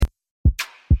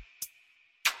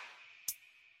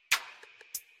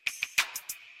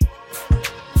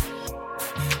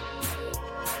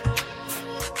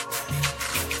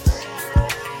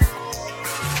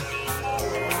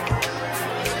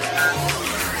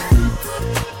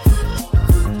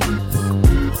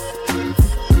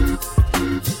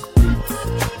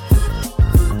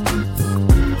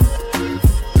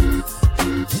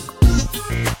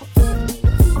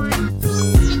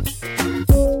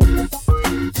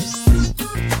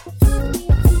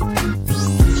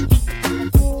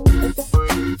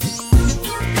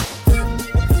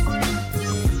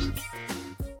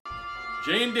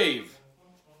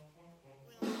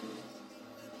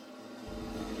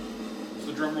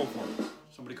intro for?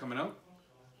 Somebody coming out?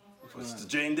 It's the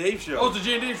Jay and Dave show. Oh, it's the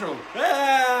Jay and Dave show.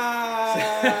 Ah,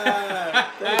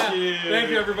 thank you. Thank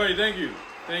you, everybody. Thank you.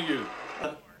 Thank you.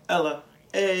 Ella,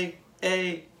 A.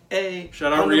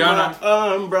 Shout out Rihanna.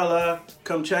 Umbrella.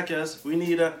 Come check us. We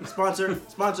need a sponsor.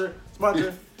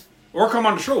 Or come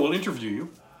on the show. We'll interview you.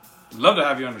 We'd love to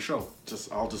have you on the show.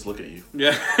 I'll just look at you.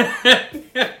 Yeah.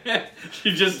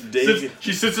 She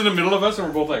sits in the middle of us and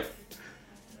we're both like,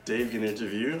 Dave can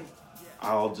interview.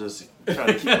 I'll just try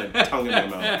to keep my tongue in my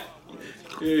mouth.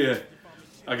 yeah.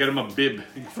 I'll get him a bib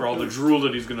for all the drool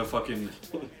that he's gonna fucking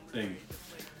thing.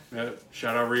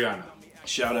 Shout out Rihanna.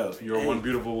 Shout out. You're one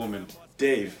beautiful woman.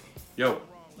 Dave. Yo.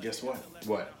 Guess what?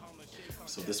 What?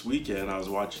 So this weekend I was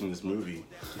watching this movie.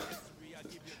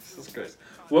 Jesus Christ.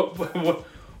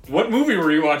 What movie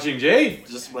were you watching, Jay?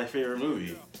 Just my favorite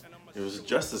movie. It was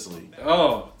Justice League.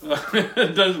 Oh.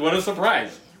 What a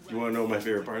surprise. You want to know my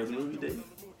favorite part of the movie, Dave?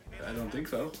 I don't think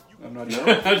so. I'm not sure.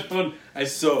 No?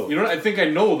 You know what? I think I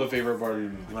know the favorite part of the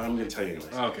movie. Well, I'm going to tell you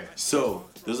anyways. Okay. So,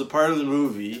 there's a part of the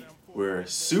movie where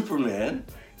Superman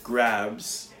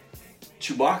grabs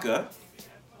Chewbacca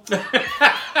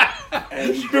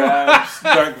and he grabs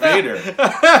Darth Vader. So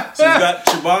you got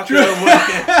Chewbacca in one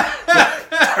hand,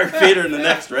 Darth Vader in the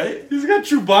next, right? He's got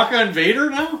Chewbacca and Vader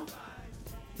now?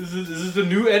 Is this the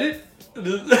new edit?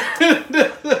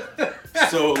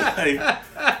 So, like,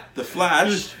 the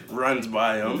Flash runs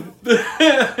by him.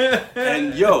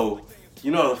 And,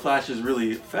 you know the Flash is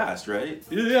really fast, right?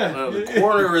 Yeah. Out of the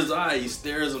corner of his eye, he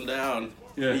stares him down.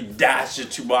 Yeah. He dashes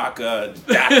Chewbacca,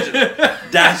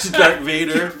 dashes Darth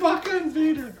Vader. Chewbacca and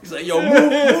Vader. He's like, yo,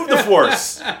 move the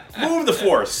Force. Move the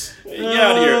Force. Get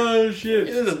out of here. Oh, shit.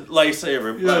 It is a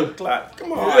lightsaber. Blood clot.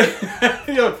 Come on.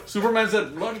 Yo, Superman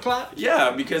said blood clot?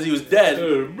 Yeah, because he was dead.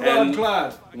 Blood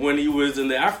clot. When he was in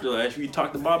the afterlife, he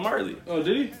talked to Bob Marley. Oh,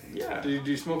 did he? Yeah. Did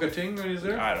he smoke a ting when he's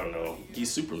there? I don't know. He's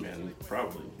Superman,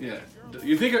 probably. Yeah. Do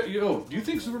you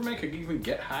think Superman could even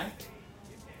get high?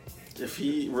 If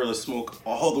he were to smoke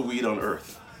all the weed on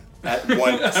Earth at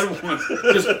once.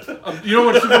 Just, you know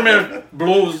when Superman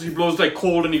blows, he blows like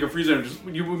cold and he can freeze it.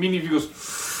 You mean if he goes...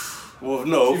 Well,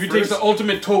 no. If he takes the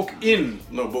ultimate toke in.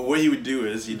 No, but what he would do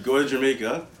is he'd go to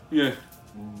Jamaica. Yeah.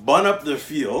 Bun up the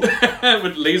field.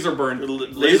 With laser burn.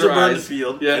 Laser burn the eyes.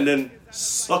 field. Yeah. And then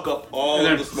suck up all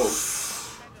of the smoke.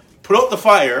 Put out the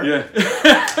fire. Yeah.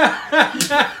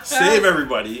 Save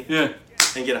everybody. Yeah.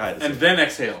 And get high. And then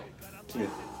exhale. Yeah.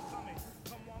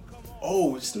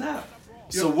 Oh, snap.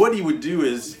 So what he would do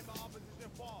is...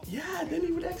 Yeah, then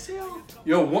he would exhale.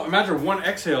 Yo, imagine one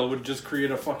exhale would just create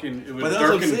a fucking... It would but that's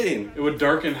darken, what I'm saying. It would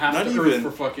darken half Not the even, earth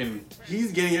for fucking...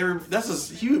 He's getting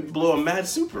he would blow a mad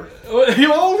super.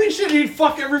 Holy shit, he'd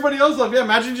fuck everybody else up. Yeah,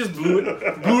 imagine just blew it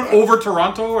over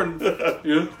Toronto and...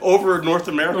 Over North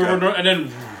America. And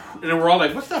then we're all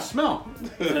like, what's that smell?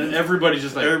 And everybody's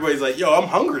just like... Everybody's like, yo, I'm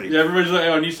hungry. Yeah, everybody's like,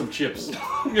 oh, I need some chips.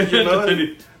 You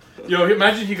know? Yo,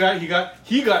 imagine he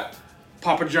got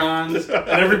Papa John's and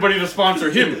everybody to sponsor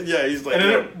him. Yeah, he's like... And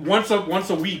then once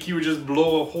a week, he would just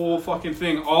blow a whole fucking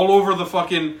thing all over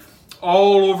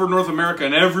North America,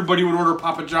 and everybody would order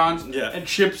Papa John's and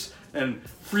chips and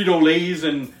Frito-Lays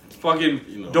and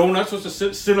fucking donuts. What's the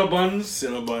Cinnabons?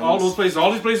 Cinnabons. All those places.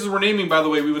 All these places we're naming, by the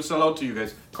way, we would sell out to you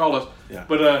guys. Call us. Yeah.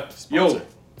 But,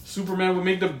 Superman would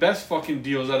make the best fucking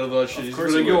deals out of that shit. He's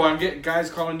like, yo, I'm getting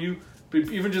guys calling you.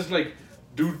 Even just like...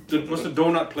 Dude, what's the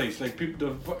donut place? Like people,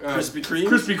 Krispy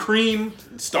Kreme,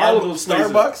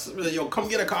 Starbucks. Yo, come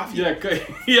get a coffee.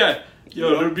 Yeah.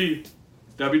 Yo, that'd be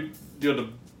the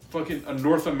fucking a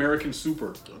North American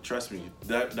super. Oh, trust me,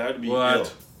 that would be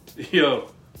what? Ill.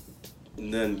 Yo.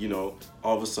 And then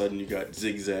all of a sudden you got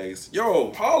zigzags.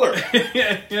 Yo, holler.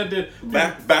 Dude.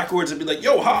 Backwards and be like,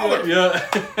 yo, holler. Yeah.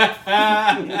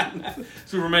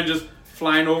 Superman just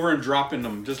flying over and dropping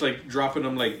them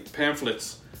like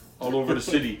pamphlets. All over the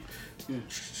city,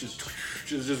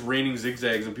 just raining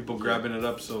zigzags and people grabbing it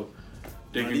up so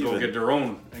they can go get their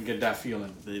own and get that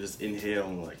feeling. They just inhale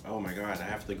and like, oh my god, I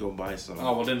have to go buy some.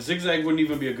 Oh well, then Zigzag wouldn't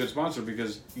even be a good sponsor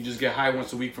because you just get high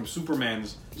once a week from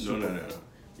Superman's. No.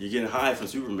 You're getting high from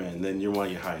Superman, then you want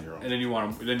to get high on your own. And then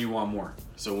you want more.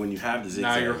 So when you have the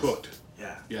zigzags, now you're hooked.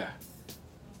 Yeah.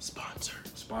 Sponsor.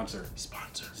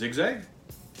 Zigzag,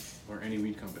 or any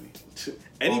weed company.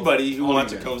 Anybody who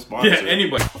wants to come sponsor. Yeah,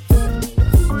 anybody.